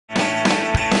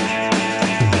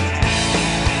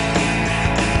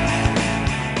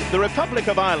Republic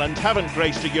of Ireland haven't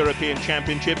graced a European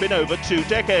Championship in over 2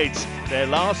 decades, their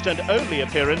last and only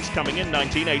appearance coming in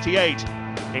 1988.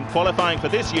 In qualifying for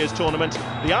this year's tournament,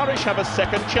 the Irish have a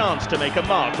second chance to make a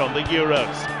mark on the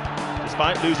Euros.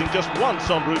 Despite losing just once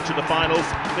en route to the finals,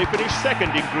 they finished second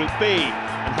in Group B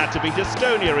and had to beat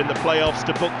Estonia in the playoffs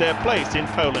to book their place in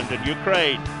Poland and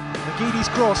Ukraine. McGeady's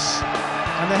cross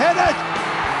and the header.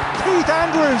 Keith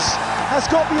Andrews has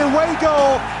got the away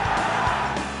goal.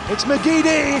 It's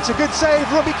McGeady, it's a good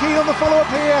save. Robbie Keane on the follow-up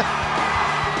here.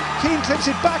 Keane clips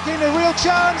it back in, a real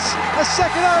chance. A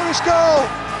second Irish goal.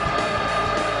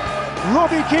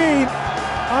 Robbie Keane,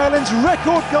 Ireland's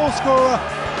record goal scorer.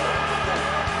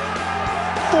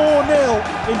 4-0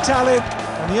 in Tallinn,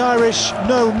 and the Irish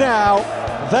know now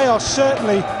they are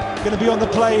certainly going to be on the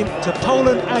plane to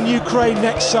Poland and Ukraine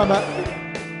next summer.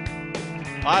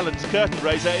 Ireland's curtain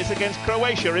raiser is against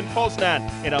Croatia in Poznan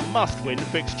in a must-win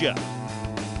fixture.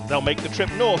 They'll make the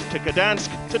trip north to Gdansk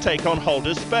to take on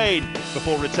holders Spain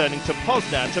before returning to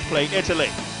Poznan to play Italy.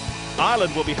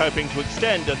 Ireland will be hoping to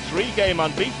extend a 3-game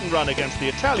unbeaten run against the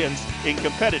Italians in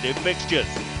competitive fixtures.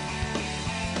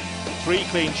 3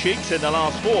 clean sheets in the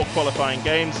last 4 qualifying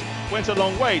games went a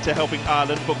long way to helping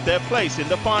Ireland book their place in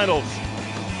the finals.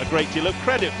 A great deal of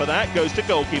credit for that goes to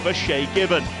goalkeeper Shay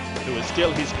Given, who is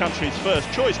still his country's first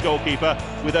choice goalkeeper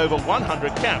with over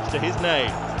 100 caps to his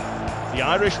name. The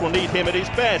Irish will need him at his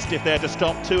best if they're to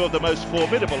stop 2 of the most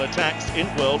formidable attacks in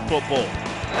world football.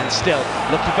 And still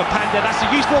looking for Panda, that's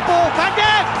a useful ball,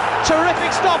 Panda!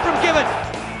 Terrific stop from Given.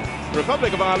 The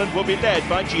Republic of Ireland will be led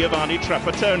by Giovanni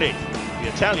Trapattoni. The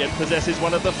Italian possesses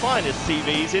one of the finest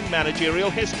CVs in managerial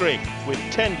history, with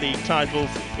 10 league titles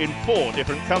in 4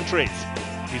 different countries.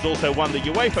 He's also won the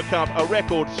UEFA Cup a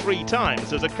record 3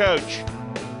 times as a coach.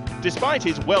 Despite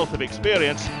his wealth of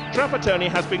experience, Trapattoni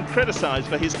has been criticised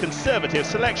for his conservative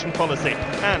selection policy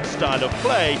and style of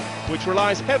play, which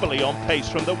relies heavily on pace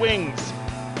from the wings.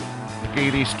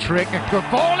 McGeady's trick, a good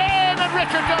ball in, and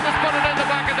Richard Dunn has put it in the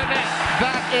back of the net.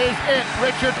 That is it,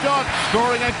 Richard Dunn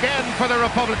scoring again for the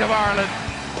Republic of Ireland.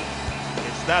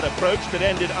 It's that approach that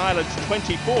ended Ireland's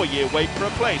 24-year wait for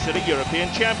a place at a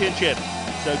European Championship.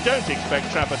 So don't expect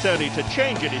Trapattoni to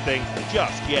change anything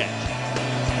just yet.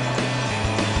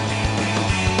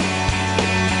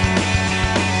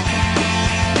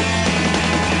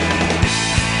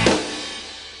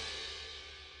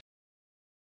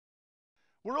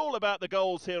 We're all about the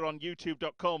goals here on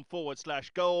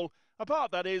youtube.com/goal,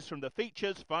 apart that is from the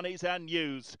features, funnies and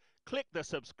news. Click the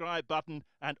subscribe button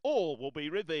and all will be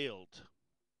revealed.